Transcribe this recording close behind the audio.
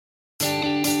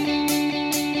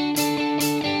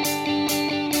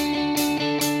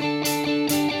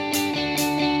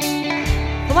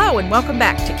and welcome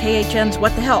back to KHN's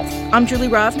What the Health. I'm Julie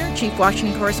Rovner, Chief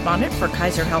Washington Correspondent for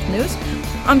Kaiser Health News.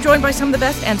 I'm joined by some of the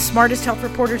best and smartest health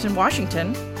reporters in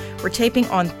Washington. We're taping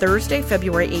on Thursday,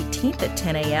 February 18th at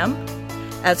 10 a.m.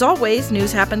 As always,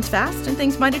 news happens fast and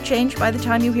things might have changed by the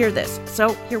time you hear this.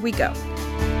 So here we go.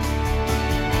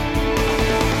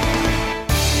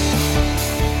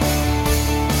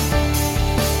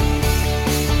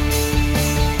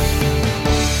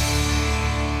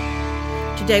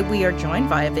 Today we are joined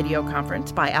via video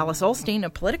conference by Alice Ollstein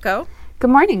of Politico.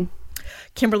 Good morning.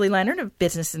 Kimberly Leonard of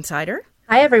Business Insider.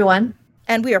 Hi, everyone.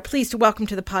 And we are pleased to welcome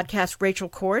to the podcast Rachel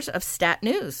Cohrs of Stat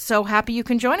News. So happy you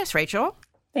can join us, Rachel.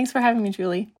 Thanks for having me,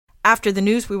 Julie. After the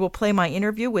news, we will play my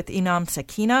interview with Inam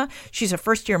Sakina. She's a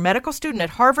first-year medical student at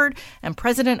Harvard and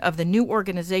president of the new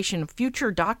organization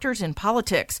Future Doctors in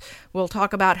Politics. We'll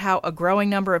talk about how a growing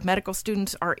number of medical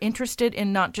students are interested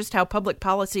in not just how public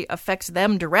policy affects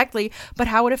them directly, but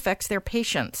how it affects their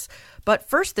patients. But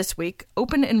first this week,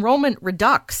 open enrollment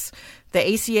redux.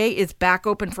 The ACA is back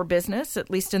open for business, at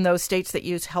least in those states that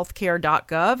use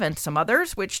healthcare.gov and some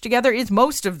others, which together is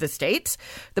most of the states.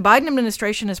 The Biden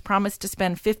administration has promised to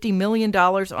spend $50 million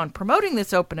on promoting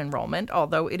this open enrollment,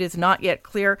 although it is not yet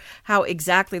clear how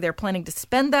exactly they're planning to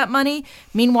spend that money.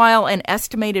 Meanwhile, an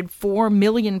estimated 4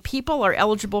 million people are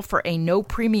eligible for a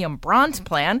no-premium bronze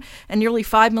plan, and nearly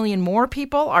 5 million more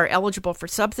people are eligible for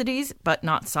subsidies but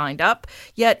not signed up.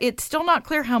 Yet it's still not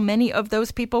clear how many of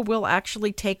those people will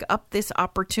actually take up this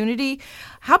opportunity.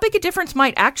 How big a difference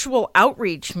might actual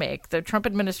outreach make? The Trump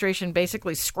administration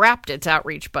basically scrapped its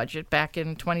outreach budget back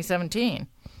in 2017.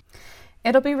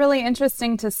 It'll be really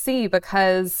interesting to see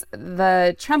because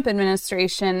the Trump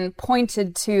administration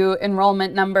pointed to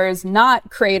enrollment numbers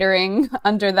not cratering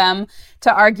under them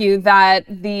to argue that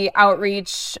the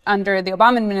outreach under the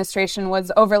Obama administration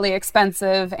was overly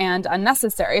expensive and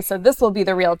unnecessary. So this will be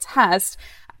the real test.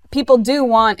 People do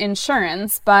want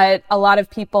insurance, but a lot of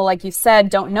people, like you said,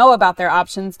 don't know about their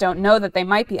options, don't know that they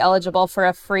might be eligible for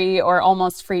a free or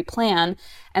almost free plan.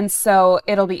 And so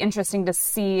it'll be interesting to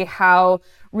see how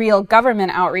real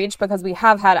government outreach, because we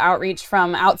have had outreach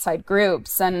from outside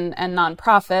groups and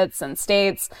nonprofits and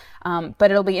states, but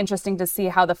it'll be interesting to see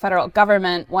how the federal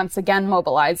government, once again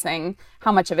mobilizing,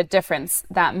 how much of a difference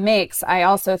that makes. I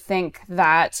also think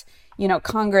that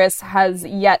Congress has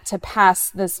yet to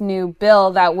pass this new bill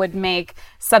that would make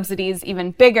subsidies even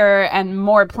bigger and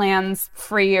more plans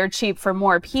free or cheap for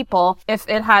more people. If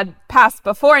it had passed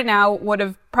before now, would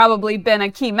have probably been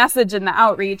a key message in the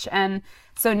outreach. And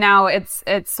so now it's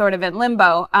sort of in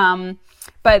limbo.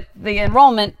 But the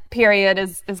enrollment period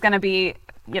is going to be,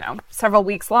 several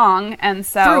weeks long. And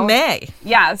so through May.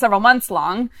 Yeah, several months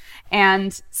long.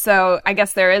 And so I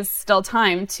guess there is still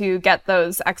time to get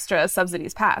those extra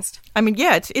subsidies passed. I mean,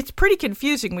 yeah, it's pretty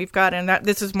confusing. We've got, and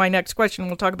this is my next question.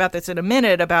 We'll talk about this in a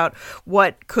minute, about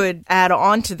what could add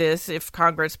on to this if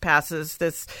Congress passes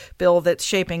this bill that's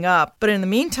shaping up. But in the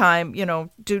meantime,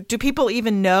 do people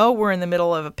even know we're in the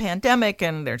middle of a pandemic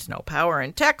and there's no power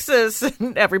in Texas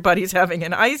and everybody's having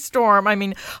an ice storm? I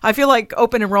mean, I feel like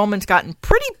open enrollment's gotten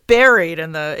pretty buried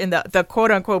in the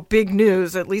quote unquote big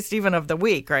news, at least even of the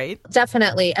week, right?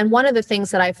 Definitely. And one of the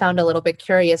things that I found a little bit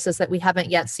curious is that we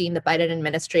haven't yet seen the Biden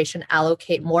administration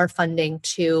allocate more funding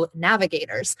to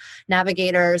navigators.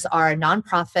 Navigators are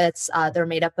nonprofits. They're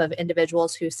made up of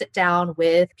individuals who sit down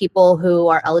with people who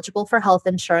are eligible for health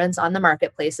insurance on the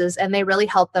marketplaces, and they really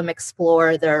help them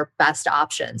explore their best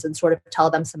options and sort of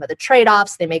tell them some of the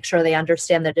trade-offs. They make sure they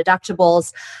understand the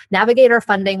deductibles. Navigator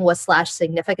funding was slashed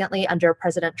significantly under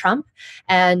President Trump.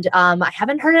 And I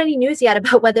haven't heard any news yet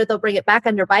about whether they'll bring it back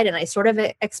under Biden. I sort of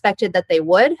expected that they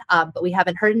would, but we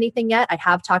haven't heard anything yet. I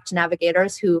have talked to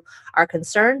navigators who are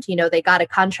concerned. They got a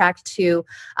contract to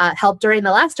help during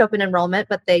the last open enrollment,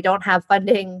 but they don't have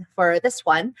funding for this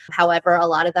one. However, a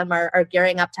lot of them are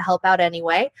gearing up to help out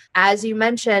anyway. As you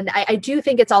mentioned, I do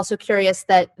think it's also curious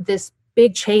that this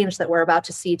big change that we're about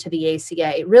to see to the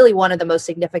ACA, really one of the most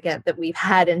significant that we've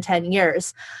had in 10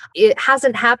 years. It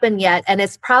hasn't happened yet, and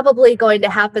it's probably going to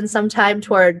happen sometime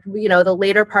toward, the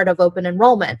later part of open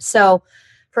enrollment. So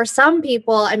for some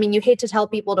people, I mean, you hate to tell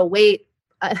people to wait,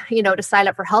 to sign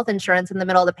up for health insurance in the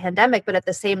middle of the pandemic, but at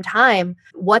the same time,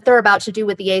 what they're about to do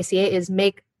with the ACA is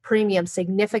make premium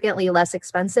significantly less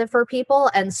expensive for people.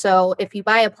 And so if you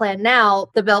buy a plan now,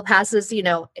 the bill passes, in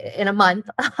a month,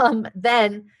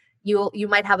 then you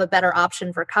might have a better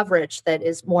option for coverage that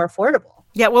is more affordable.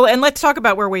 Yeah, well, and let's talk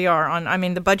about where we are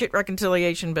on, the budget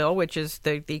reconciliation bill, which is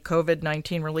the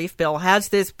COVID-19 relief bill, has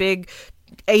this big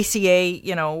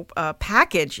ACA,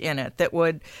 package in it that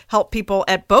would help people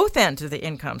at both ends of the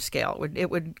income scale. It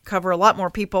would cover a lot more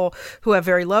people who have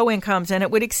very low incomes, and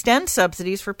it would extend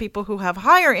subsidies for people who have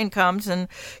higher incomes. And,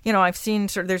 I've seen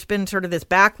there's been sort of this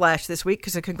backlash this week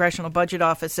because the Congressional Budget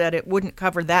Office said it wouldn't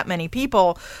cover that many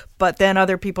people. But then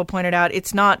other people pointed out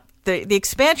it's not. The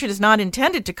expansion is not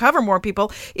intended to cover more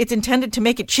people. It's intended to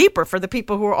make it cheaper for the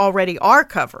people who already are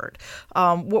covered.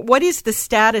 What is the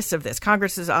status of this?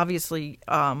 Congress is obviously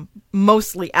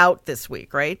mostly out this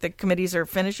week, right? The committees are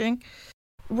finishing?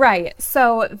 Right.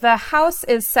 So the House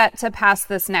is set to pass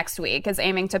this next week, is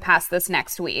aiming to pass this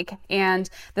next week. And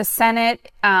the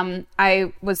Senate,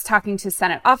 I was talking to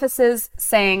Senate offices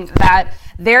saying that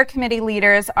their committee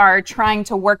leaders are trying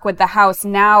to work with the House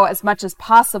now as much as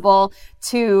possible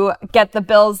to get the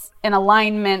bills in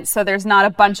alignment so there's not a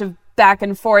bunch of back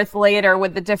and forth later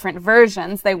with the different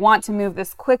versions. They want to move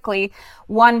this quickly.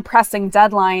 One pressing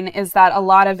deadline is that a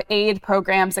lot of aid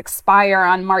programs expire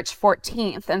on March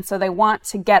 14th. And so they want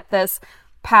to get this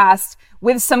passed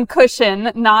with some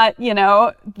cushion, not,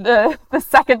 the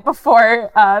second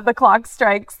before the clock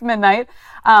strikes midnight.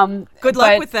 Good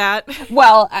luck with that.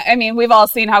 Well, I mean, we've all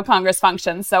seen how Congress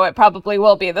functions, so it probably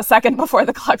will be the second before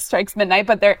the clock strikes midnight,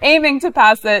 but they're aiming to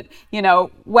pass it,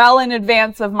 well in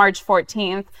advance of March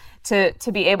 14th.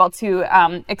 To be able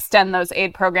to extend those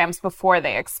aid programs before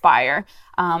they expire.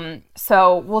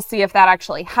 So we'll see if that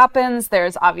actually happens.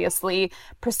 There's obviously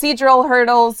procedural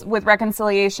hurdles with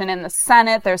reconciliation in the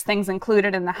Senate. There's things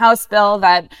included in the House bill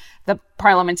that the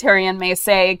parliamentarian may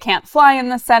say can't fly in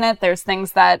the Senate. There's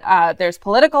things that there's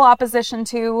political opposition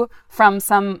to from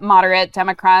some moderate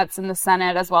Democrats in the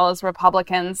Senate as well as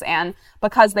Republicans. And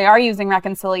because they are using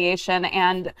reconciliation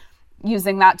and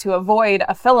using that to avoid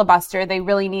a filibuster, they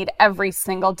really need every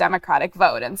single Democratic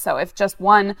vote. And so if just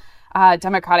one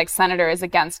Democratic senator is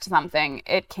against something,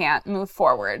 it can't move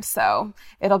forward. So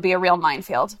it'll be a real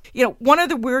minefield. One of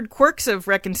the weird quirks of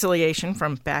reconciliation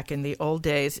from back in the old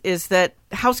days is that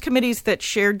House committees that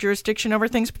shared jurisdiction over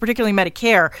things, particularly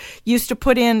Medicare, used to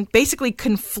put in basically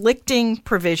conflicting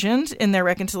provisions in their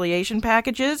reconciliation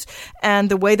packages. And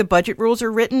the way the budget rules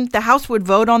are written, the House would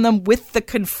vote on them with the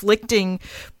conflicting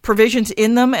provisions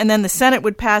in them, and then the Senate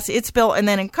would pass its bill, and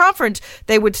then in conference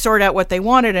they would sort out what they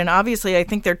wanted. And obviously I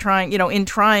think they're trying, in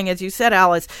trying, as you said,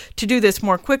 Alice, to do this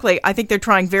more quickly, I think they're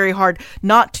trying very hard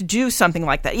not to do something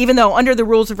like that, even though under the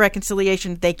rules of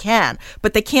reconciliation they can,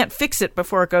 but they can't fix it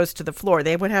before it goes to the floor.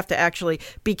 They would have to actually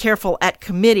be careful at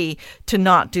committee to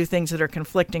not do things that are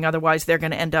conflicting. Otherwise, they're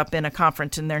going to end up in a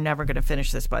conference and they're never going to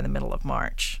finish this by the middle of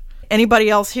March. Anybody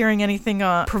else hearing anything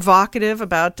provocative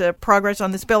about progress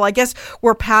on this bill? I guess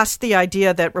we're past the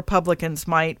idea that Republicans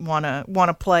might want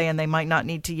to play and they might not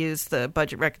need to use the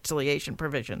budget reconciliation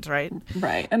provisions, right?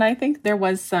 Right. And I think there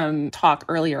was some talk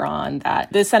earlier on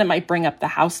that the Senate might bring up the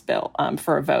House bill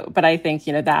for a vote. But I think,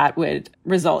 that would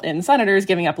result in senators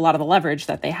giving up a lot of the leverage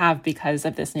that they have because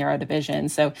of this narrow division.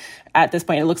 So at this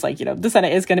point, it looks like, the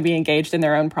Senate is going to be engaged in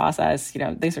their own process.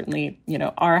 They certainly,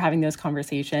 are having those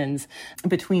conversations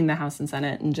between the House and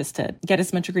Senate and just to get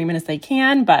as much agreement as they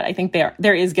can. But I think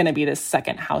there is going to be this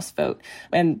second House vote,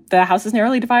 and the House is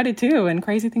narrowly divided too, and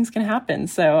crazy things can happen.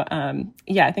 So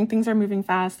I think things are moving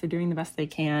fast. They're doing the best they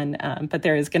can. But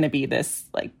there is going to be this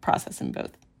process in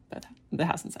both the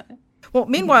House and Senate. Well,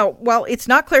 meanwhile, while it's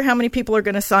not clear how many people are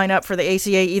going to sign up for the ACA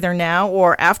either now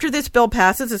or after this bill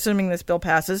passes, assuming this bill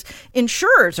passes,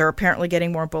 insurers are apparently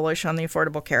getting more bullish on the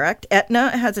Affordable Care Act.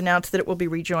 Aetna has announced that it will be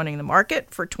rejoining the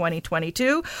market for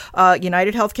 2022.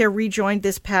 United Healthcare rejoined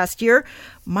this past year.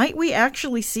 Might we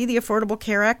actually see the Affordable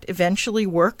Care Act eventually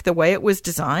work the way it was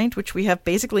designed, which we have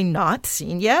basically not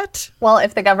seen yet? Well,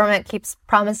 if the government keeps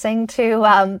promising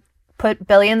to put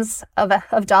billions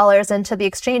of dollars into the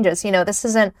exchanges, this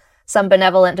isn't some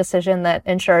benevolent decision that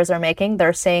insurers are making.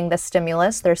 They're seeing the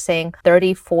stimulus. They're seeing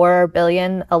 $34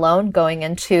 billion alone going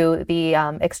into the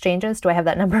exchanges. Do I have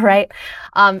that number right?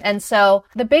 And so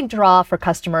the big draw for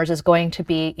customers is going to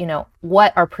be,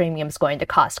 what are premiums going to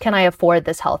cost? Can I afford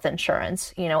this health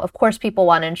insurance? Of course, people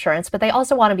want insurance, but they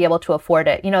also want to be able to afford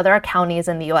it. There are counties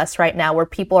in the U.S. right now where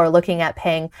people are looking at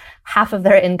paying half of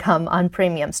their income on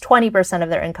premiums, 20% of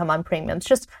their income on premiums,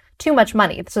 just too much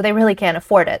money. So they really can't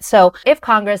afford it. So if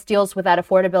Congress deals with that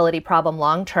affordability problem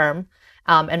long term,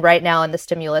 and right now in the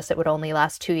stimulus, it would only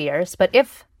last 2 years. But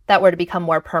if that were to become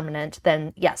more permanent,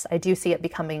 then yes, I do see it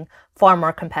becoming far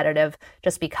more competitive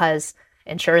just because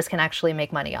insurers can actually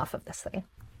make money off of this thing.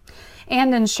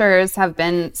 And insurers have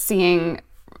been seeing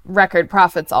record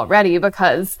profits already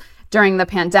because during the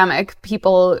pandemic.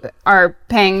 People are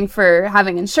paying for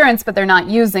having insurance, but they're not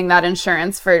using that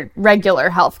insurance for regular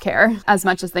healthcare as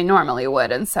much as they normally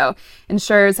would. And so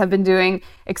insurers have been doing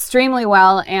extremely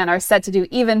well and are set to do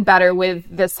even better with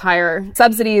this higher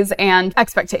subsidies and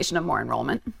expectation of more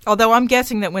enrollment. Although I'm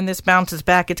guessing that when this bounces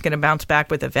back, it's going to bounce back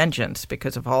with a vengeance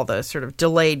because of all the sort of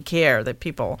delayed care that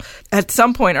people at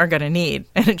some point are going to need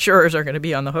and insurers are going to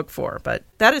be on the hook for. But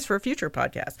that is for a future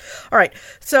podcast. All right.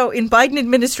 So in Biden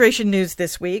administration news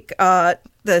this week,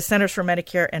 the Centers for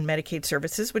Medicare and Medicaid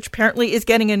Services, which apparently is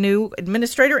getting a new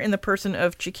administrator in the person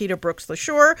of Chiquita Brooks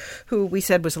LaSure, who we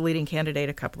said was a leading candidate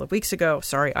a couple of weeks ago.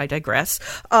 Sorry, I digress.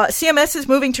 CMS is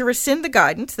moving to rescind the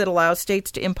guidance that allows states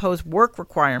to impose work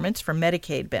requirements for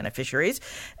Medicaid beneficiaries.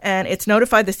 And it's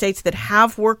notified the states that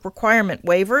have work requirement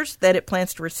waivers that it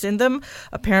plans to rescind them.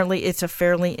 Apparently, it's a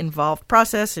fairly involved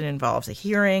process. It involves a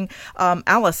hearing.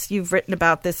 Alice, you've written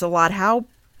about this a lot. How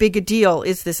big a deal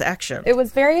is this action? It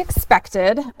was very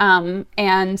expected,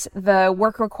 and the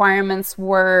work requirements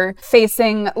were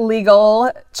facing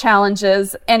legal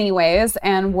challenges anyways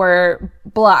and were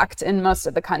blocked in most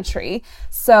of the country.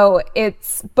 So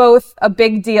it's both a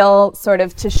big deal sort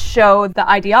of to show the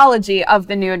ideology of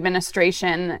the new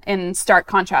administration in stark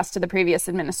contrast to the previous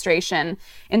administration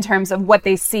in terms of what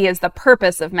they see as the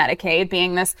purpose of Medicaid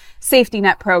being this safety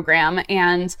net program,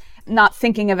 and not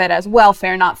thinking of it as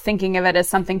welfare, not thinking of it as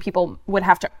something people would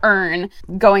have to earn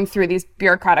going through these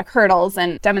bureaucratic hurdles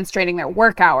and demonstrating their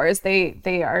work hours.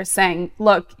 They are saying,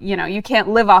 look, you can't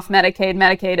live off Medicaid.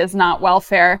 Medicaid is not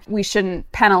welfare. We shouldn't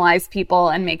penalize people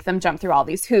and make them jump through all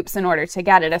these hoops in order to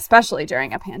get it, especially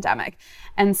during a pandemic.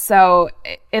 And so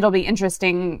it'll be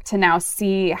interesting to now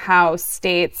see how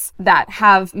states that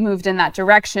have moved in that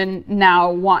direction now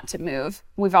want to move.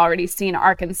 We've already seen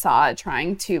Arkansas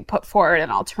trying to put forward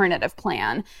an alternative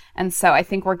plan. And so I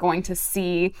think we're going to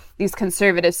see these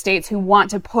conservative states who want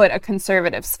to put a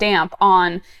conservative stamp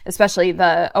on, especially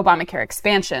the Obamacare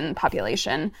expansion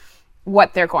population,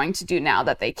 what they're going to do now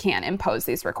that they can't impose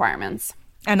these requirements.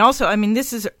 And also, I mean,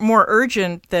 this is more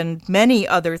urgent than many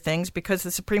other things because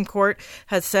the Supreme Court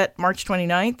has set March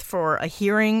 29th for a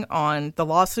hearing on the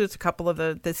lawsuits a couple of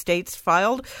the states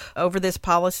filed over this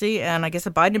policy. And I guess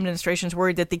the Biden administration is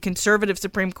worried that the conservative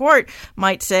Supreme Court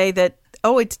might say that,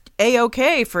 oh, it's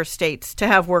A-OK for states to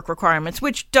have work requirements,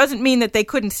 which doesn't mean that they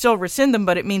couldn't still rescind them,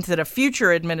 but it means that a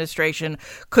future administration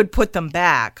could put them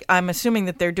back. I'm assuming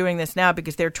that they're doing this now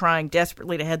because they're trying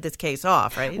desperately to head this case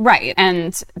off, right? Right,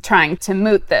 and trying to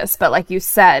moot this. But like you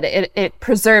said, it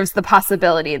preserves the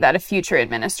possibility that a future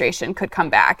administration could come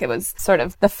back. It was sort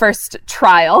of the first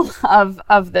trial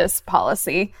of this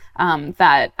policy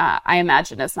that I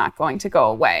imagine is not going to go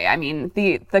away. I mean,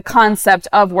 the concept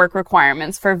of work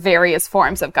requirements for various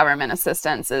forms of government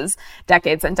assistance is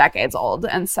decades and decades old.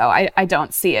 And so I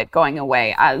don't see it going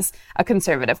away as a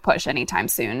conservative push anytime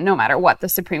soon, no matter what the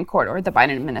Supreme Court or the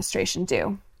Biden administration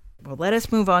do. Well, let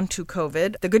us move on to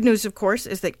COVID. The good news, of course,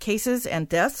 is that cases and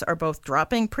deaths are both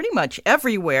dropping pretty much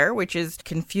everywhere, which is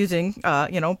confusing.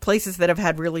 Places that have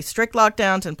had really strict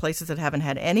lockdowns and places that haven't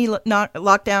had any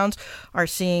lockdowns are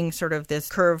seeing sort of this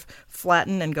curve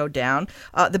flatten and go down.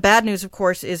 The bad news, of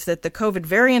course, is that the COVID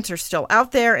variants are still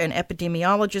out there, and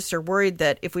epidemiologists are worried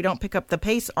that if we don't pick up the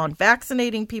pace on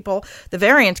vaccinating people, the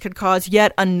variants could cause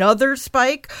yet another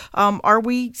spike. Are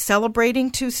we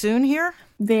celebrating too soon here?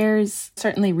 There's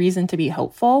certainly reason to be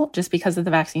hopeful just because of the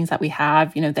vaccines that we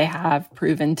have. They have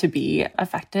proven to be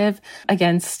effective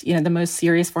against, the most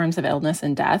serious forms of illness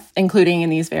and death, including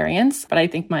in these variants. But I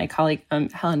think my colleague,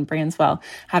 Helen Branswell,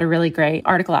 had a really great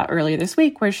article out earlier this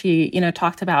week where she,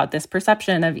 talked about this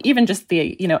perception of even just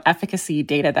the, efficacy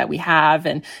data that we have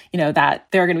and, that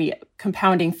there are going to be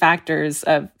compounding factors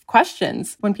of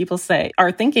questions when people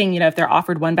are thinking, if they're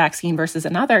offered one vaccine versus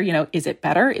another, is it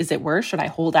better? Is it worse? Should I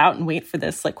hold out and wait for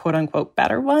this quote unquote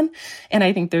better one? And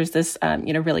I think there's this,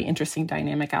 really interesting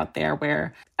dynamic out there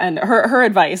where, and her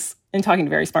advice in talking to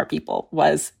very smart people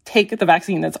was take the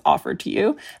vaccine that's offered to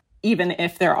you, even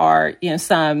if there are,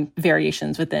 some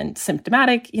variations within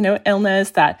symptomatic,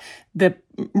 illness, that the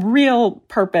real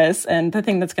purpose and the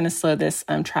thing that's going to slow this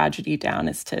tragedy down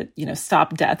is to,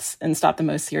 stop deaths and stop the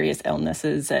most serious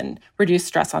illnesses and reduce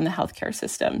stress on the healthcare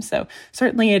system. So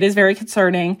certainly it is very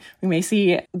concerning. We may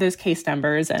see those case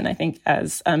numbers. And I think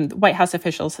as White House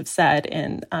officials have said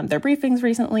in their briefings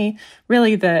recently,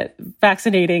 really the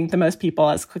vaccinating the most people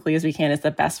as quickly as we can is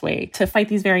the best way to fight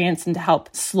these variants and to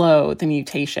help slow the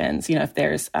mutations, if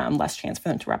there's less chance for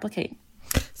them to replicate.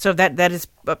 So that is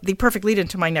the perfect lead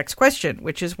into my next question,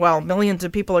 which is, while millions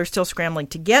of people are still scrambling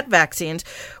to get vaccines,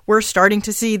 we're starting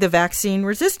to see the vaccine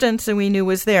resistance and we knew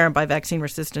was there. And by vaccine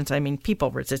resistance, I mean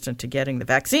people resistant to getting the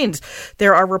vaccines.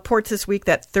 There are reports this week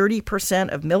that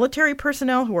 30% of military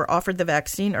personnel who are offered the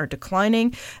vaccine are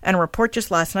declining. And a report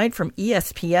just last night from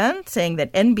ESPN saying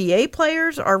that NBA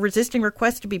players are resisting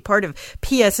requests to be part of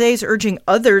PSAs urging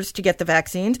others to get the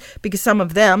vaccines because some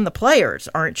of them, the players,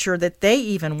 aren't sure that they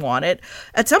even want it.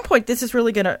 At some point, this is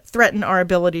really going to threaten our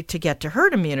ability to get to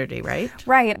herd immunity, right?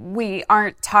 Right. We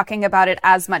aren't talking about it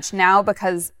as much now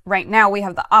because right now we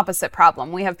have the opposite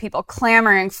problem. We have people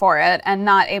clamoring for it and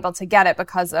not able to get it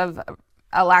because of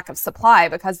a lack of supply,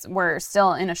 because we're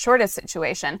still in a shortage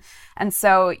situation. And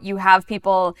so you have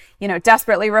people,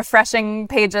 desperately refreshing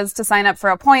pages to sign up for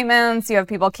appointments. You have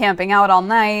people camping out all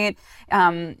night.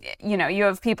 You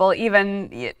have people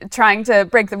even trying to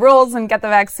break the rules and get the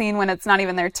vaccine when it's not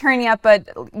even their turn yet. But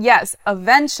yes,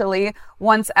 eventually,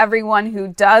 once everyone who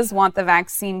does want the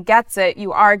vaccine gets it,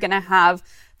 you are going to have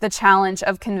the challenge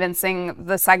of convincing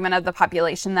the segment of the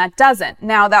population that doesn't.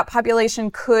 Now, that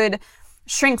population could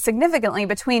shrink significantly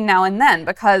between now and then,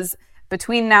 because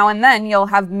between now and then, you'll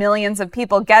have millions of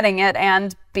people getting it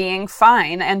and being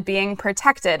fine and being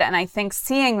protected. And I think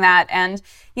seeing that, and,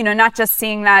 not just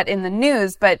seeing that in the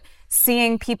news, but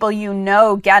seeing people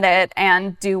get it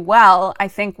and do well, I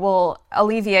think will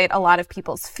alleviate a lot of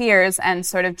people's fears and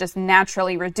sort of just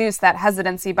naturally reduce that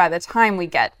hesitancy by the time we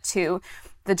get to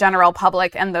the general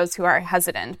public and those who are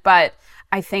hesitant. But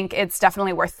I think it's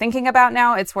definitely worth thinking about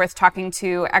now. It's worth talking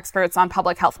to experts on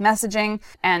public health messaging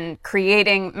and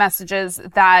creating messages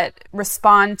that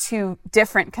respond to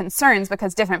different concerns,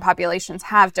 because different populations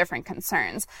have different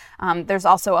concerns. There's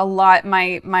also a lot,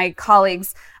 my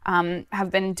colleagues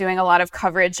have been doing a lot of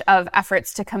coverage of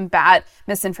efforts to combat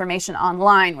misinformation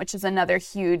online, which is another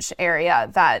huge area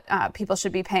that people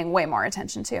should be paying way more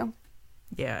attention to.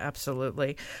 Yeah,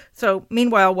 absolutely. So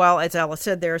meanwhile, while, as Alice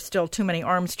said, there are still too many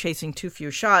arms chasing too few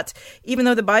shots, even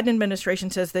though the Biden administration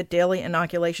says that daily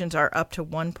inoculations are up to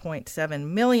 1.7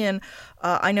 million,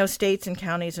 I know states and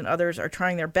counties and others are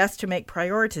trying their best to make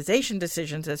prioritization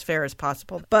decisions as fair as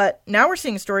possible. But now we're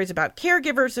seeing stories about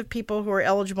caregivers of people who are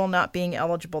eligible not being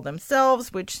eligible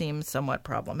themselves, which seems somewhat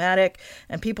problematic.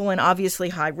 And people in obviously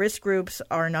high-risk groups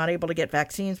are not able to get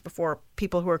vaccines before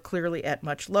people who are clearly at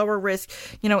much lower risk.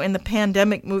 In the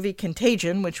pandemic movie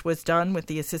Contagion, which was done with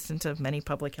the assistance of many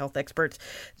public health experts,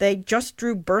 they just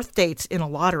drew birth dates in a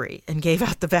lottery and gave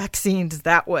out the vaccines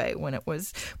that way.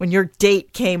 When your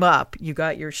date came up, you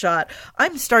got your shot.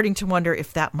 I'm starting to wonder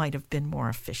if that might have been more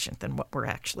efficient than what we're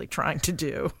actually trying to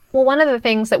do. Well, one of the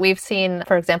things that we've seen,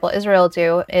 for example, Israel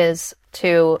do is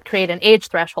to create an age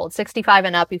threshold. 65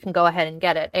 and up, you can go ahead and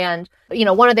get it. And,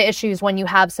 one of the issues when you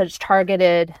have such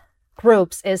targeted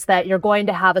groups is that you're going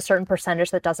to have a certain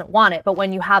percentage that doesn't want it. But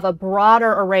when you have a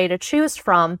broader array to choose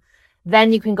from,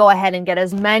 then you can go ahead and get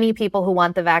as many people who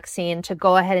want the vaccine to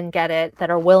go ahead and get it,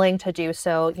 that are willing to do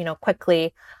so,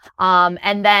 quickly.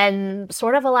 And then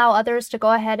sort of allow others to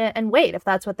go ahead and wait if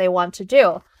that's what they want to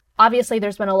do. Obviously,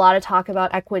 there's been a lot of talk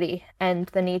about equity and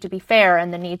the need to be fair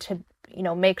and the need to,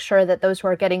 make sure that those who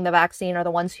are getting the vaccine are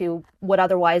the ones who would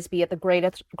otherwise be at the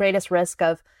greatest risk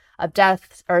of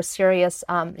death or serious,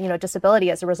 disability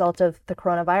as a result of the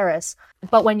coronavirus.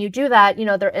 But when you do that,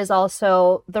 there is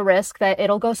also the risk that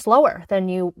it'll go slower than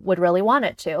you would really want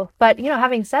it to. But,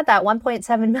 having said that,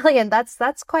 1.7 million,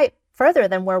 that's quite further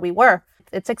than where we were.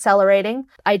 It's accelerating.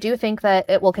 I do think that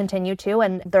it will continue to,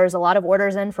 and there's a lot of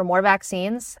orders in for more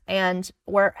vaccines, and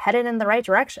we're headed in the right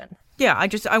direction. Yeah,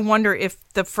 I wonder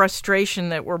if the frustration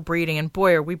that we're breeding, and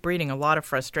boy, are we breeding a lot of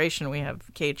frustration. We have,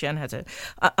 KHN has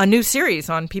a new series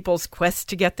on people's quest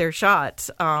to get their shots,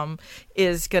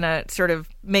 is going to sort of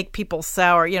make people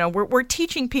sour. We're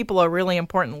teaching people a really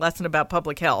important lesson about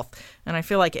public health. And I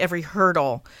feel like every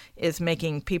hurdle is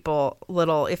making people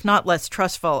little, if not less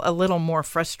trustful, a little more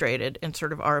frustrated in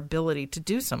sort of our ability to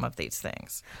do some of these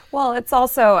things. Well, it's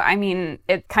also,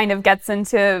 it kind of gets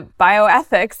into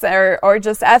bioethics or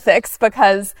just ethics,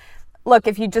 because look,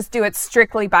 if you just do it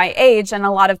strictly by age, and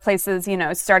a lot of places,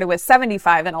 started with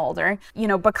 75 and older,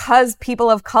 because people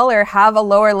of color have a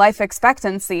lower life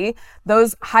expectancy,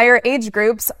 those higher age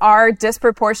groups are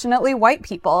disproportionately white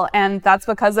people. And that's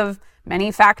because of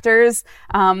many factors,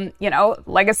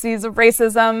 legacies of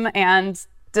racism and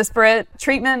disparate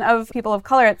treatment of people of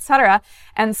color, etc.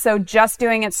 And so just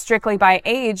doing it strictly by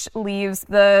age leaves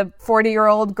the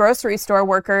 40-year-old grocery store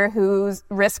worker who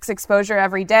risks exposure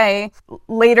every day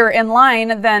later in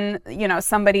line than,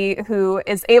 somebody who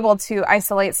is able to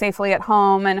isolate safely at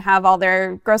home and have all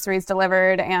their groceries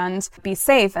delivered and be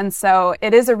safe. And so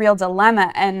it is a real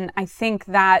dilemma. And I think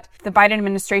that the Biden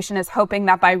administration is hoping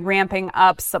that by ramping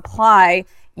up supply,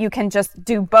 you can just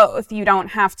do both. You don't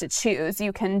have to choose.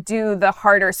 You can do the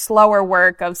harder, slower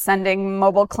work of sending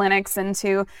mobile clinics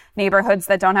into neighborhoods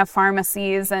that don't have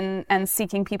pharmacies and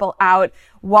seeking people out,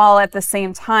 while at the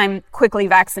same time quickly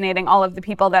vaccinating all of the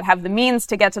people that have the means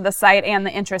to get to the site and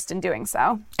the interest in doing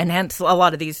so. And hence a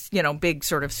lot of these, big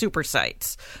sort of super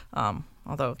sites.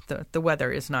 Although the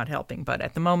weather is not helping. But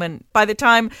at the moment, by the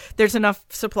time there's enough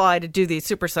supply to do these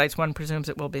super sites, one presumes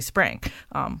it will be spring,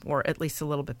 or at least a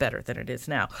little bit better than it is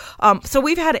now. So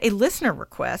we've had a listener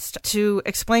request to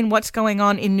explain what's going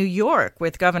on in New York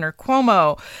with Governor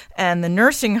Cuomo and the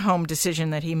nursing home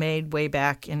decision that he made way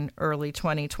back in early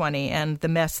 2020 and the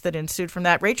mess that ensued from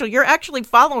that. Rachel, you're actually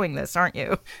following this, aren't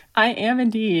you? I am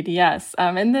indeed, yes.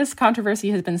 And this controversy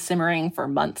has been simmering for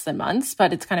months and months,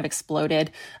 but it's kind of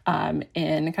exploded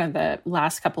in kind of the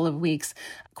last couple of weeks.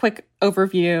 Quick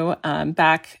overview,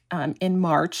 back in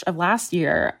March of last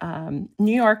year,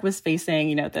 New York was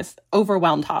facing, this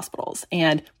overwhelmed hospitals,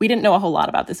 and we didn't know a whole lot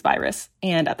about this virus.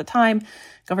 And at the time,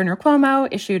 Governor Cuomo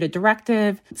issued a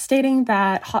directive stating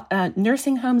that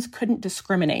nursing homes couldn't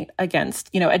discriminate against,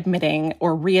 admitting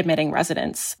or readmitting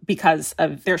residents because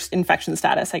of their infection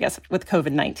status, I guess, with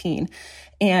COVID-19.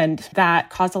 And that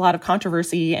caused a lot of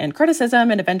controversy and criticism.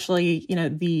 And eventually,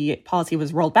 the policy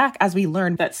was rolled back as we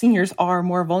learned that seniors are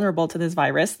more vulnerable to this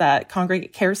virus, that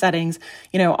congregate care settings,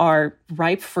 are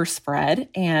ripe for spread.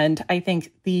 And I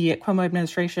think the Cuomo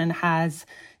administration has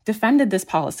defended this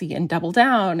policy and doubled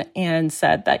down and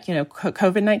said that,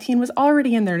 COVID-19 was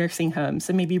already in their nursing homes.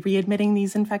 So maybe readmitting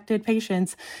these infected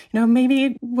patients, maybe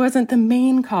it wasn't the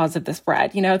main cause of the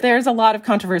spread. There's a lot of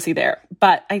controversy there.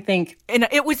 But I think... And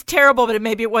it was terrible, but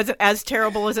maybe it wasn't as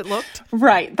terrible as it looked.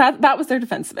 Right. That was their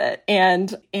defense of it.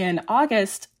 And in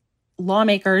August,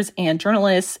 lawmakers and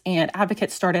journalists and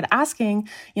advocates started asking,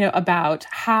 about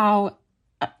how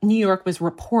New York was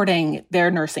reporting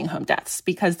their nursing home deaths,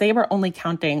 because they were only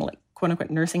counting quote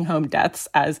unquote nursing home deaths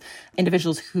as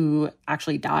individuals who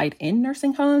actually died in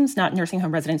nursing homes, not nursing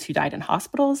home residents who died in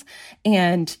hospitals.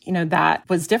 And, that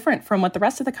was different from what the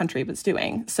rest of the country was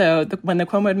doing. So when the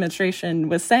Cuomo administration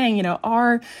was saying,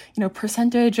 our,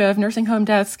 percentage of nursing home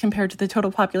deaths compared to the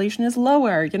total population is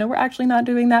lower, we're actually not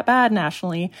doing that bad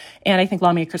nationally. And I think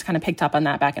lawmakers kind of picked up on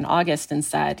that back in August and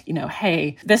said,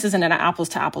 hey, this isn't an apples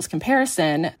to apples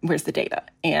comparison. Where's the data?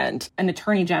 And an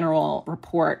attorney general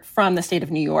report from the state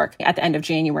of New York at the end of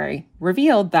January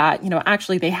revealed that,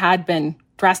 actually they had been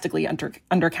drastically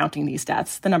undercounting these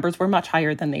deaths. The numbers were much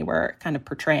higher than they were kind of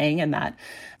portraying, and that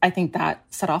I think that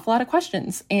set off a lot of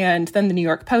questions. And then the New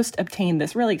York Post obtained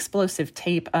this really explosive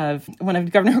tape of one of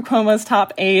Governor Cuomo's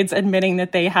top aides admitting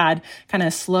that they had kind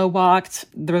of slow-walked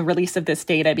the release of this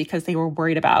data because they were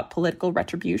worried about political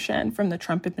retribution from the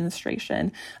Trump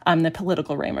administration, the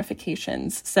political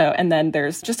ramifications. So, and then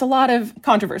there's just a lot of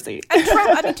controversy. And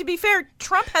Trump, to be fair,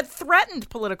 Trump had threatened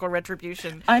political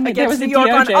retribution against New York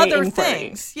on other inquiry.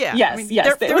 Things. Yeah.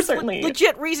 Yes, there was certainly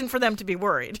legit reason for them to be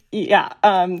worried. Yeah,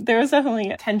 there was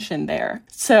definitely tension there.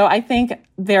 So I think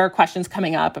there are questions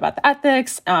coming up about the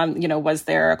ethics. Was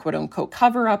there a quote unquote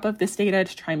cover up of this data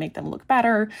to try and make them look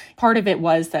better? Part of it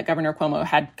was that Governor Cuomo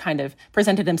had kind of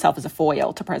presented himself as a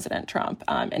foil to President Trump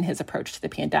in his approach to the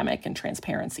pandemic and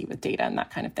transparency with data and that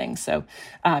kind of thing. So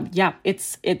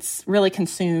it's really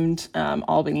consumed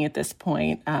Albany at this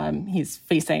point. He's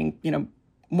facing,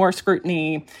 more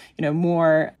scrutiny,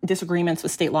 more disagreements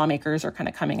with state lawmakers are kind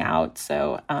of coming out.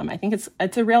 So I think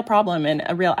it's a real problem and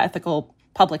a real ethical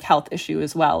public health issue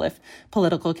as well. If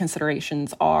political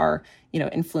considerations are,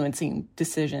 influencing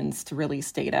decisions to release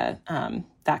data,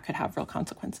 that could have real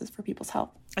consequences for people's health.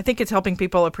 I think it's helping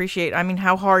people appreciate,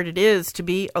 how hard it is to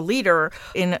be a leader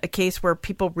in a case where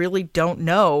people really don't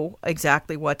know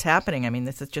exactly what's happening.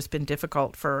 This has just been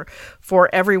difficult for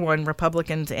everyone,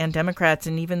 Republicans and Democrats,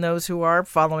 and even those who are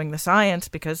following the science,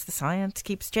 because the science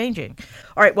keeps changing.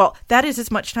 All right, well, that is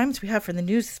as much time as we have for the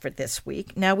news for this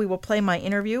week. Now we will play my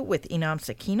interview with Inam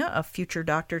Sakina of Future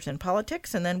Doctors in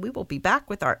Politics, and then we will be back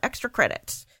with our extra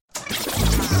credits.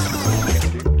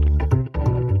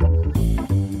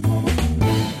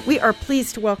 We are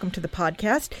pleased to welcome to the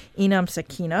podcast Inam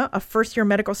Sakina, a first-year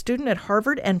medical student at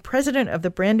Harvard and president of the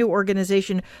brand new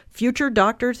organization Future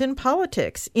Doctors in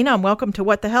Politics. Inam, welcome to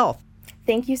What the Health.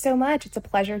 Thank you so much. It's a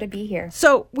pleasure to be here.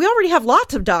 So we already have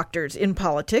lots of doctors in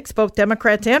politics, both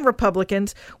Democrats and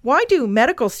Republicans. Why do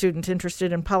medical students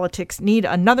interested in politics need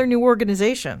another new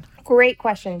organization? Great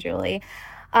question, Julie.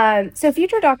 So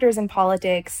Future Doctors in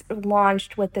Politics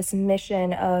launched with this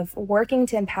mission of working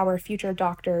to empower future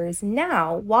doctors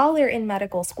now while they're in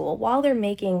medical school, while they're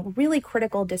making really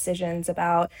critical decisions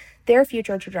about their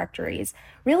future trajectories,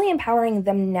 really empowering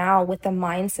them now with the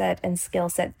mindset and skill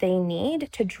set they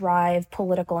need to drive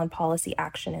political and policy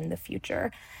action in the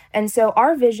future. And so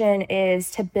our vision is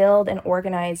to build and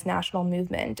organize national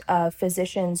movement of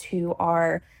physicians who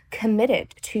are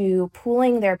committed to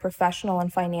pooling their professional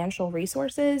and financial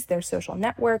resources, their social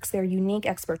networks, their unique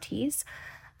expertise,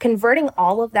 converting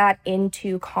all of that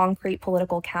into concrete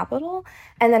political capital,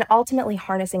 and then ultimately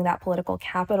harnessing that political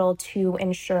capital to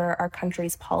ensure our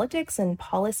country's politics and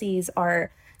policies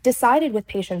are decided with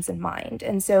patients in mind.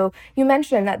 And so you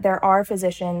mentioned that there are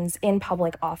physicians in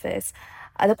public office.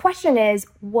 The question is,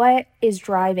 what is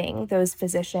driving those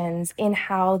physicians in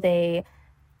how they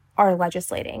are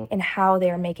legislating and how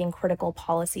they are making critical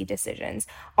policy decisions?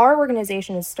 Our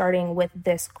organization is starting with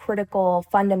this critical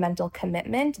fundamental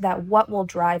commitment that what will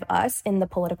drive us in the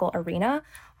political arena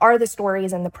are the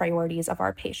stories and the priorities of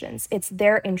our patients. It's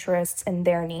their interests and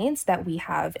their needs that we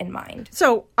have in mind.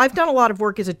 So I've done a lot of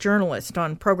work as a journalist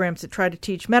on programs that try to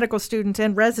teach medical students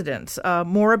and residents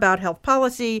more about health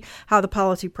policy, how the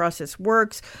policy process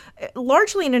works,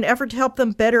 largely in an effort to help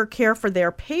them better care for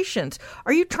their patients.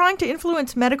 Are you trying to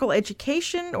influence medical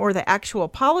education or the actual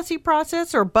policy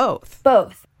process, or both?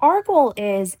 Both. Our goal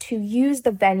is to use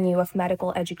the venue of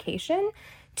medical education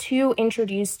to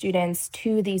introduce students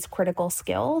to these critical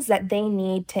skills that they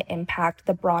need to impact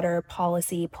the broader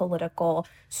policy, political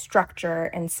structure,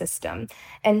 and system.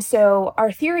 And so our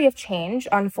theory of change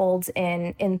unfolds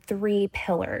in three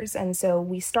pillars. And so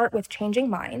we start with changing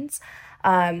minds.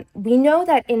 We know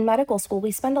that in medical school,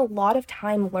 we spend a lot of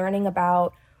time learning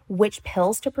about which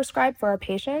pills to prescribe for our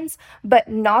patients, but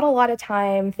not a lot of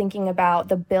time thinking about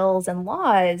the bills and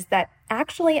laws that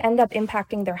actually end up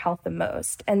impacting their health the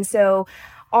most. And so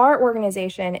our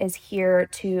organization is here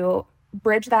to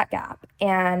bridge that gap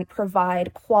and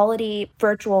provide quality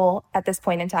virtual, at this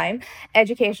point in time,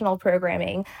 educational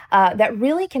programming that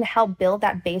really can help build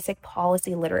that basic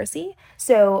policy literacy.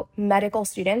 So medical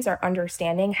students are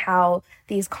understanding how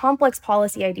these complex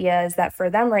policy ideas that for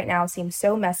them right now seem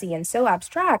so messy and so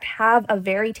abstract have a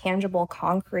very tangible,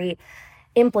 concrete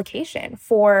implication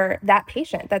for that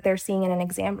patient that they're seeing in an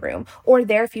exam room or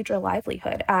their future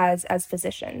livelihood as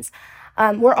physicians.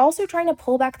 We're also trying to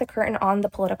pull back the curtain on the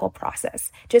political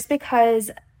process. Just because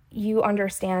you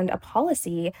understand a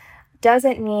policy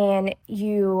doesn't mean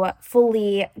you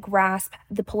fully grasp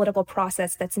the political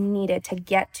process that's needed to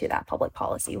get to that public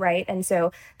policy, right? And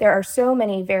so there are so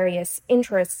many various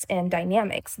interests and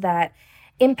dynamics that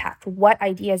impact what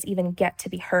ideas even get to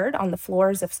be heard on the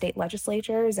floors of state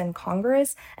legislatures and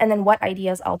Congress, and then what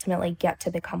ideas ultimately get to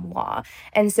become law.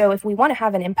 And so if we want to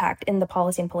have an impact in the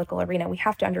policy and political arena, we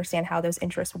have to understand how those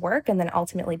interests work and then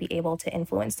ultimately be able to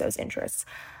influence those interests.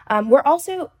 We're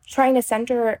also trying to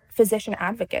center physician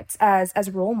advocates as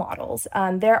role models.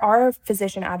 There are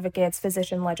physician advocates,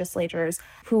 physician legislators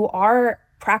who are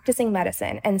practicing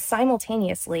medicine and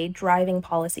simultaneously driving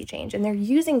policy change. And they're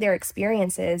using their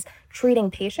experiences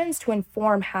treating patients to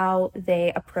inform how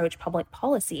they approach public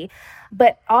policy.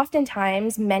 But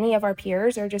oftentimes, many of our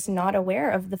peers are just not aware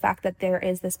of the fact that there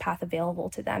is this path available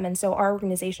to them. And so our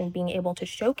organization being able to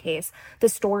showcase the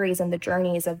stories and the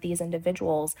journeys of these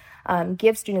individuals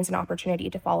gives students an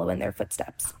opportunity to follow in their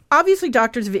footsteps. Obviously,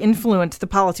 doctors have influenced the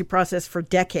policy process for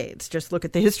decades. Just look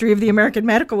at the history of the American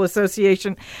Medical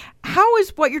Association. How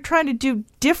is what you're trying to do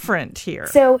different here?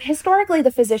 So historically,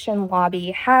 the physician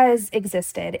lobby has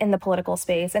existed in the political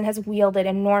space and has wielded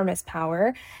enormous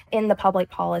power in the public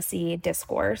policy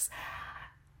discourse.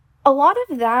 A lot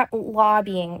of that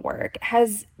lobbying work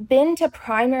has been to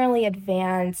primarily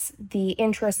advance the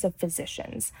interests of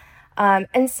physicians.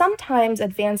 And sometimes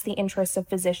advance the interests of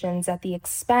physicians at the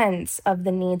expense of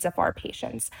the needs of our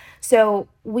patients. So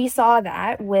we saw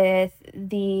that with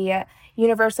the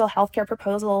universal healthcare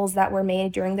proposals that were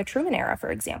made during the Truman era,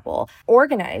 for example.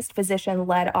 Organized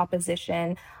physician-led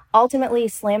opposition ultimately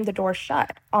slammed the door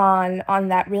shut on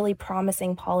that really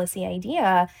promising policy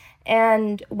idea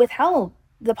and withheld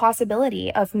the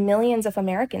possibility of millions of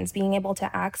Americans being able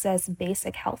to access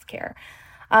basic healthcare.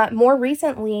 More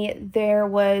recently, there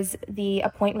was the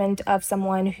appointment of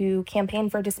someone who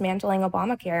campaigned for dismantling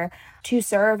Obamacare to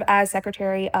serve as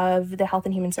Secretary of the Health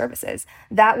and Human Services.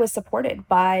 That was supported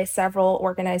by several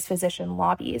organized physician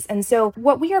lobbies. And so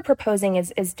what we are proposing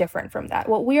is different from that.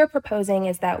 What we are proposing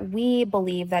is that we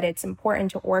believe that it's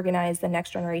important to organize the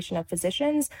next generation of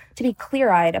physicians to be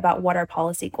clear-eyed about what our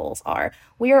policy goals are.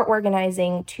 We are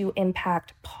organizing to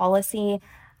impact policy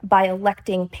by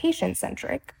electing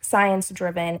patient-centric,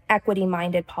 science-driven,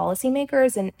 equity-minded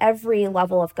policymakers in every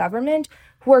level of government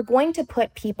who are going to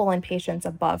put people and patients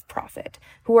above profit,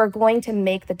 who are going to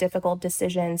make the difficult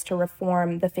decisions to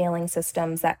reform the failing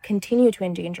systems that continue to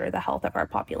endanger the health of our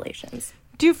populations.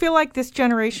 Do you feel like this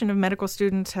generation of medical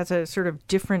students has a sort of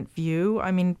different view?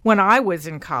 I mean, when I was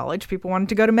in college, people wanted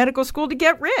to go to medical school to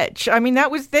get rich. I mean,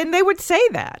 then they would say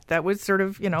that. That was sort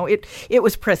of, it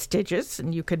was prestigious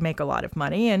and you could make a lot of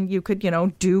money and you could,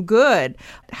 do good.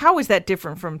 How is that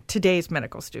different from today's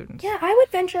medical students? Yeah, I would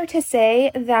venture to say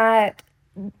that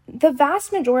the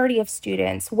vast majority of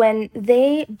students, when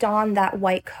they don that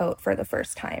white coat for the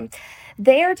first time,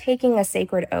 they are taking a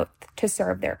sacred oath to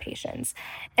serve their patients.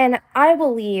 And I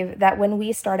believe that when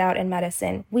we start out in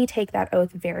medicine, we take that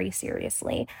oath very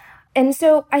seriously. And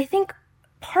so I think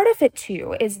part of it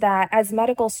too is that as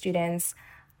medical students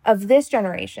of this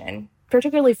generation,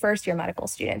 particularly first-year medical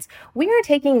students, we are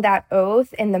taking that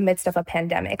oath in the midst of a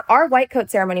pandemic. Our white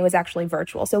coat ceremony was actually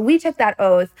virtual, so we took that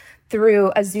oath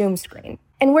through a Zoom screen.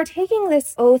 And we're taking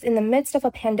this oath in the midst of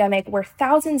a pandemic where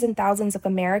thousands and thousands of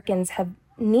Americans have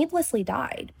needlessly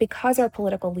died because our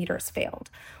political leaders failed,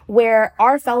 where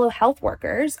our fellow health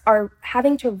workers are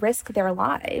having to risk their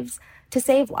lives to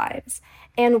save lives,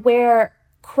 and where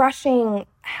crushing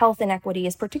health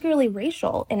inequities, particularly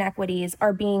racial inequities,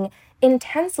 are being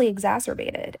intensely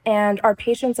exacerbated, and our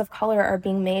patients of color are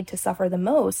being made to suffer the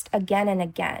most again and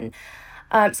again.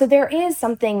 So there is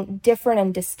something different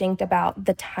and distinct about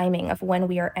the timing of when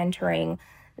we are entering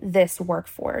this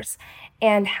workforce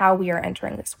and how we are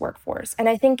entering this workforce. And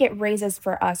I think it raises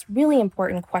for us really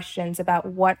important questions about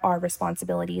what our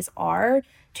responsibilities are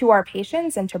to our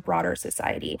patients and to broader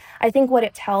society. I think what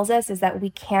it tells us is that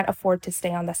we can't afford to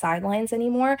stay on the sidelines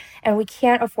anymore, and we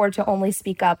can't afford to only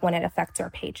speak up when it affects our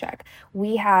paycheck.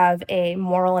 We have a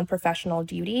moral and professional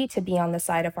duty to be on the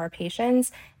side of our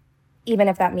patients, even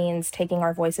if that means taking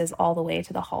our voices all the way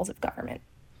to the halls of government.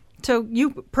 So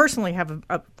you personally have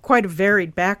quite a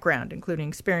varied background, including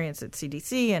experience at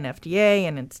CDC and FDA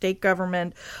and in state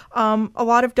government. A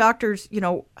lot of doctors,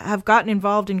 have gotten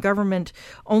involved in government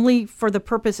only for the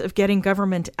purpose of getting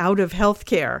government out of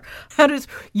healthcare. How does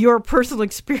your personal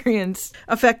experience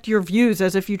affect your views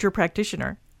as a future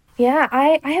practitioner? Yeah,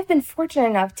 I have been fortunate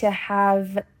enough to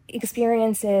have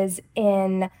experiences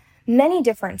in many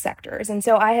different sectors. And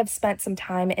so I have spent some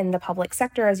time in the public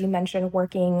sector, as you mentioned,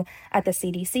 working at the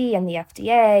CDC and the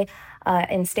FDA,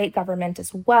 in state government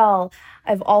as well.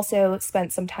 I've also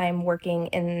spent some time working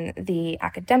in the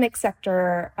academic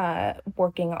sector,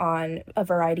 working on a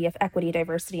variety of equity,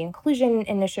 diversity, inclusion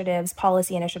initiatives,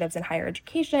 policy initiatives in higher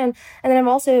education. And then I've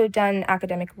also done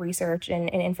academic research in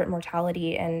infant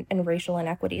mortality and racial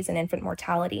inequities in infant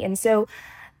mortality. And so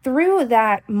through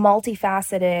that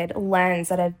multifaceted lens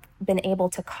that I've been able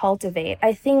to cultivate,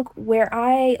 I think where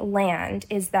I land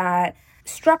is that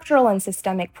structural and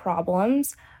systemic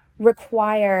problems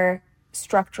require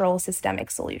structural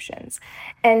systemic solutions.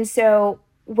 And so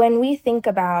when we think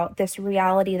about this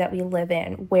reality that we live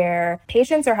in, where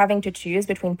patients are having to choose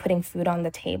between putting food on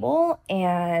the table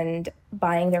and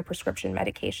buying their prescription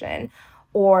medication,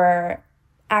 or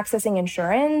accessing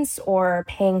insurance or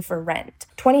paying for rent.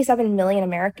 27 million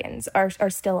Americans are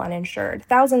still uninsured.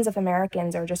 Thousands of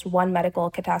Americans are just one medical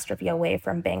catastrophe away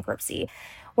from bankruptcy.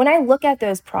 When I look at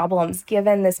those problems,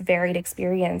 given this varied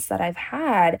experience that I've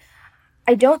had,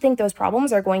 I don't think those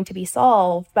problems are going to be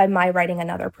solved by my writing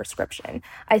another prescription.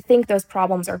 I think those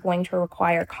problems are going to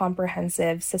require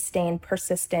comprehensive, sustained,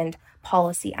 persistent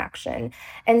policy action.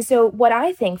 And so what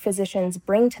I think physicians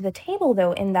bring to the table,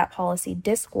 though, in that policy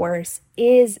discourse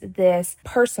is this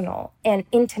personal and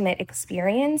intimate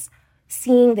experience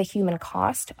seeing the human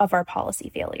cost of our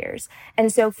policy failures.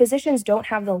 And so physicians don't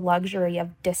have the luxury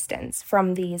of distance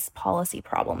from these policy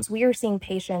problems. We are seeing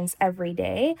patients every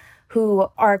day who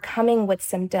are coming with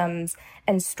symptoms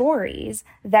and stories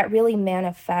that really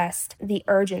manifest the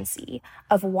urgency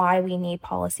of why we need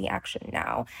policy action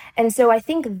now. And so I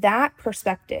think that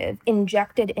perspective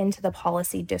injected into the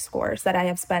policy discourse that I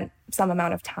have spent some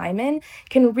amount of time in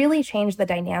can really change the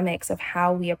dynamics of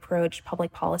how we approach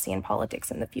public policy and politics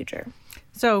in the future.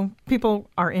 So people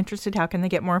are interested. How can they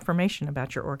get more information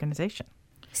about your organization?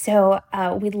 So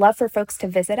we'd love for folks to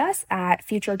visit us at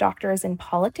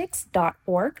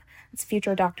futuredoctorsinpolitics.org. It's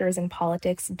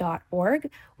futuredoctorsinpolitics.org.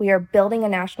 We are building a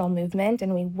national movement,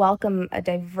 and we welcome a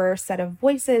diverse set of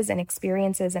voices and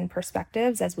experiences and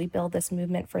perspectives as we build this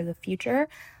movement for the future.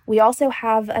 We also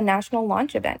have a national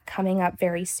launch event coming up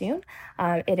very soon.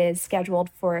 It is scheduled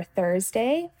for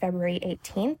Thursday, February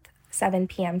 18th. 7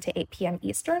 p.m. to 8 p.m.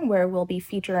 Eastern, where we'll be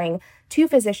featuring 2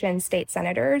 physician state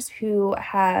senators who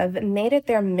have made it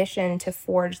their mission to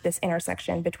forge this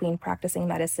intersection between practicing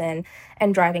medicine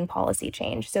and driving policy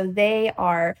change. So they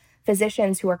are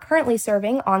physicians who are currently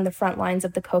serving on the front lines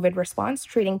of the COVID response,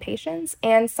 treating patients,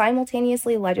 and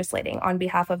simultaneously legislating on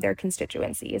behalf of their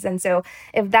constituencies. And so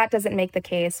if that doesn't make the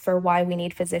case for why we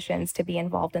need physicians to be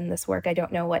involved in this work, I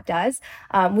don't know what does.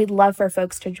 We'd love for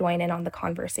folks to join in on the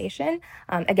conversation.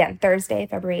 Again, Thursday,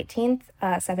 February 18th,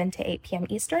 7 to 8 p.m.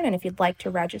 Eastern. And if you'd like to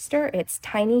register, it's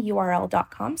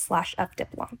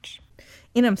tinyurl.com/FDIPlaunch.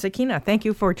 Inam Sakina, thank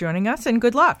you for joining us and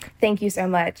good luck. Thank you so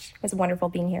much. It was wonderful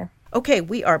being here. Okay,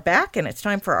 we are back, and it's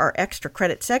time for our extra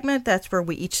credit segment. That's where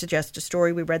we each suggest a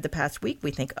story we read the past week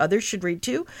we think others should read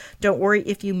too. Don't worry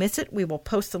if you miss it. We will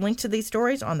post the link to these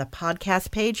stories on the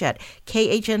podcast page at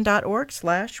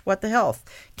khn.org/whatthehealth.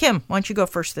 Kim, why don't you go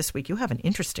first this week? You have an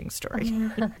interesting story.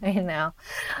 I know.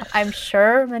 I'm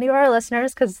sure many of our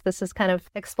listeners, because this has kind of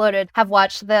exploded, have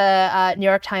watched the New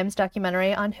York Times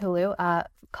documentary on Hulu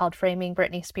called Framing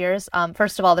Britney Spears.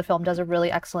 First of all, the film does a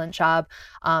really excellent job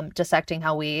dissecting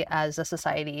how we as a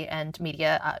society and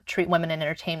media treat women in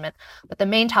entertainment. But the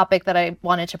main topic that I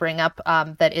wanted to bring up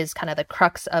that is kind of the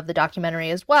crux of the documentary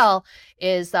as well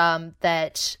is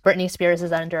that Britney Spears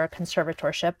is under a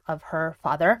conservatorship of her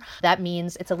father. That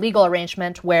means it's a legal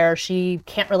arrangement where she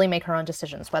can't really make her own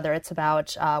decisions, whether it's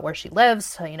about where she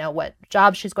lives, what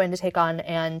job she's going to take on,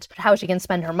 and how she can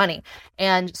spend her money.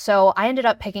 And so I ended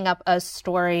up picking up a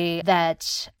story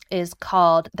that is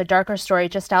called The Darker Story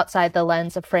Just Outside the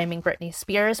Lens of Framing Britney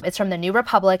Spears. It's from the New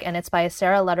Republic, and it's by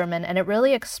Sarah Letterman, and it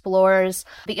really explores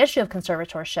the issue of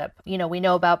conservatorship. We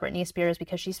know about Britney Spears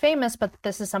because she's famous, but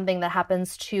this is something that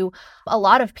happens to a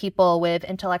lot of people with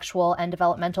intellectual and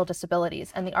developmental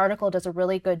disabilities. And the article does a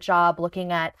really good job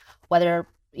looking at whether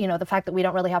the fact that we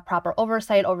don't really have proper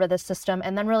oversight over this system,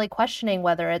 and then really questioning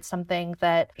whether it's something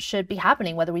that should be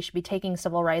happening, whether we should be taking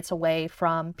civil rights away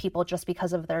from people just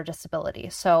because of their disability.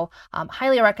 So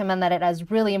highly recommend that. It has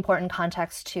really important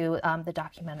context to the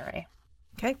documentary.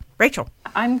 Okay. Rachel.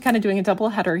 I'm kind of doing a double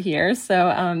header here.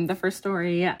 So the first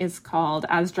story is called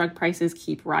As Drug Prices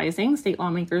Keep Rising, State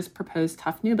Lawmakers Propose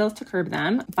Tough New Bills to Curb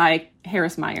Them by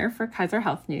Harris Meyer for Kaiser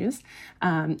Health News.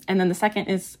 And then the second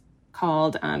is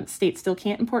called States Still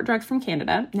Can't Import Drugs from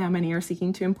Canada. Now many are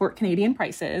seeking to import Canadian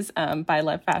prices by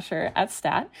Lev Fasher at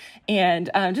STAT. And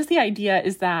just the idea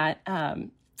is that,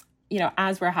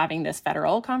 as we're having this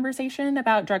federal conversation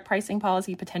about drug pricing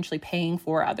policy potentially paying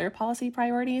for other policy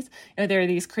priorities, there are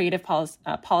these creative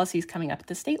policies coming up at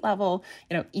the state level,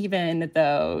 even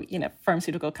though,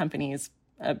 pharmaceutical companies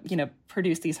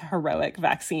produce these heroic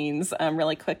vaccines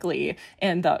really quickly.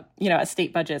 And as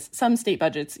some state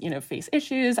budgets, face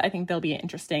issues. I think there'll be an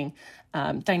interesting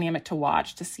dynamic to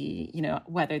watch to see,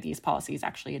 whether these policies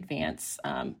actually advance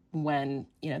when,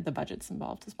 the budget's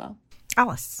involved as well.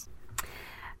 Alice.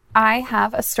 I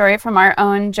have a story from our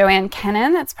own Joanne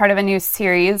Kennan. It's part of a new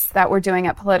series that we're doing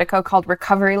at Politico called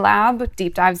Recovery Lab,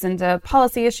 deep dives into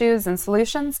policy issues and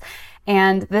solutions.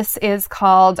 And this is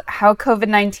called How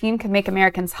COVID-19 Could Make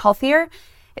Americans Healthier.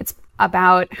 It's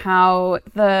about how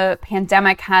the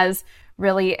pandemic has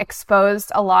really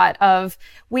exposed a lot of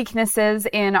weaknesses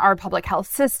in our public health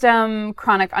system,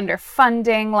 chronic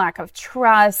underfunding, lack of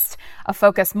trust, a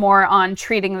focus more on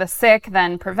treating the sick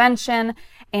than prevention.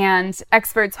 And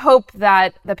experts hope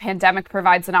that the pandemic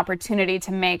provides an opportunity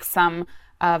to make some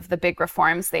of the big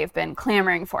reforms they've been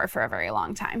clamoring for a very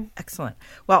long time. Excellent.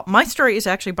 Well, my story is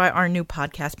actually by our new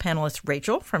podcast panelist,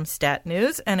 Rachel from Stat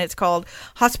News, and it's called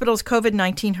Hospitals'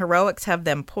 COVID-19 Heroics Have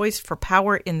Them Poised for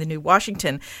Power in the New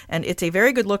Washington. And it's a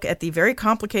very good look at the very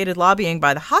complicated lobbying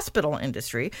by the hospital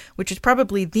industry, which is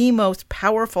probably the most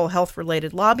powerful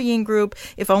health-related lobbying group,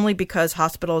 if only because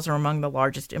hospitals are among the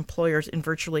largest employers in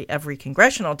virtually every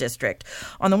congressional district.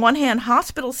 On the one hand,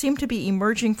 hospitals seem to be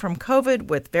emerging from COVID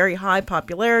with very high population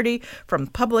popularity from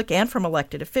the public and from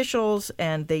elected officials,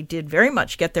 and they did very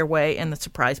much get their way in the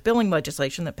surprise billing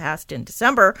legislation that passed in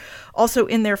December. Also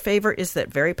in their favor is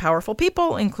that very powerful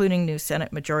people, including new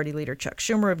Senate Majority Leader Chuck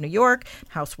Schumer of New York,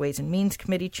 House Ways and Means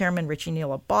Committee Chairman Richie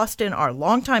Neal of Boston, are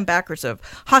longtime backers of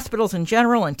hospitals in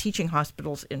general and teaching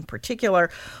hospitals in particular.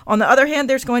 On the other hand,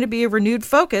 there's going to be a renewed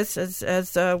focus,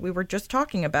 as we were just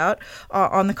talking about,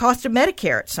 on the cost of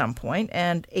Medicare at some point,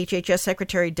 and HHS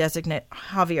Secretary-designate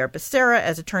Javier Becerra,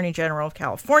 as Attorney General of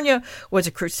California, was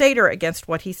a crusader against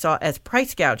what he saw as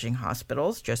price gouging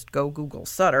hospitals. Just go Google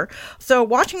Sutter. So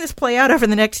watching this play out over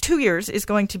the next 2 years is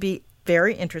going to be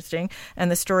very interesting, and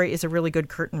the story is a really good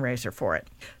curtain raiser for it.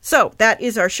 So that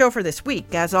is our show for this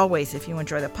week. As always, if you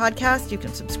enjoy the podcast, you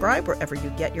can subscribe wherever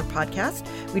you get your podcast.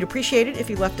 We'd appreciate it if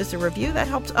you left us a review. That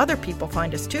helps other people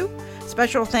find us too.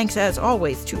 Special thanks, as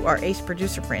always, to our ace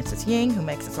producer, Francis Ying, who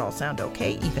makes us all sound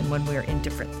okay, even when we're in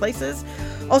different places.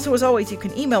 Also, as always, you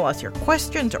can email us your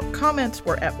questions or comments.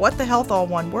 We're at whatthehealth, all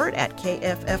one word, at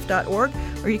kff.org,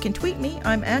 or you can tweet me.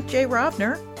 I'm at Jay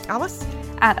Rovner. Alice?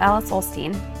 At Alice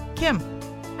Olstein. Kim?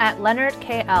 At Leonard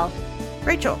K.L.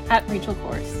 Rachel? At Rachel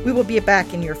Kors. We will be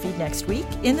back in your feed next week.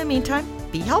 In the meantime,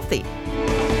 be healthy.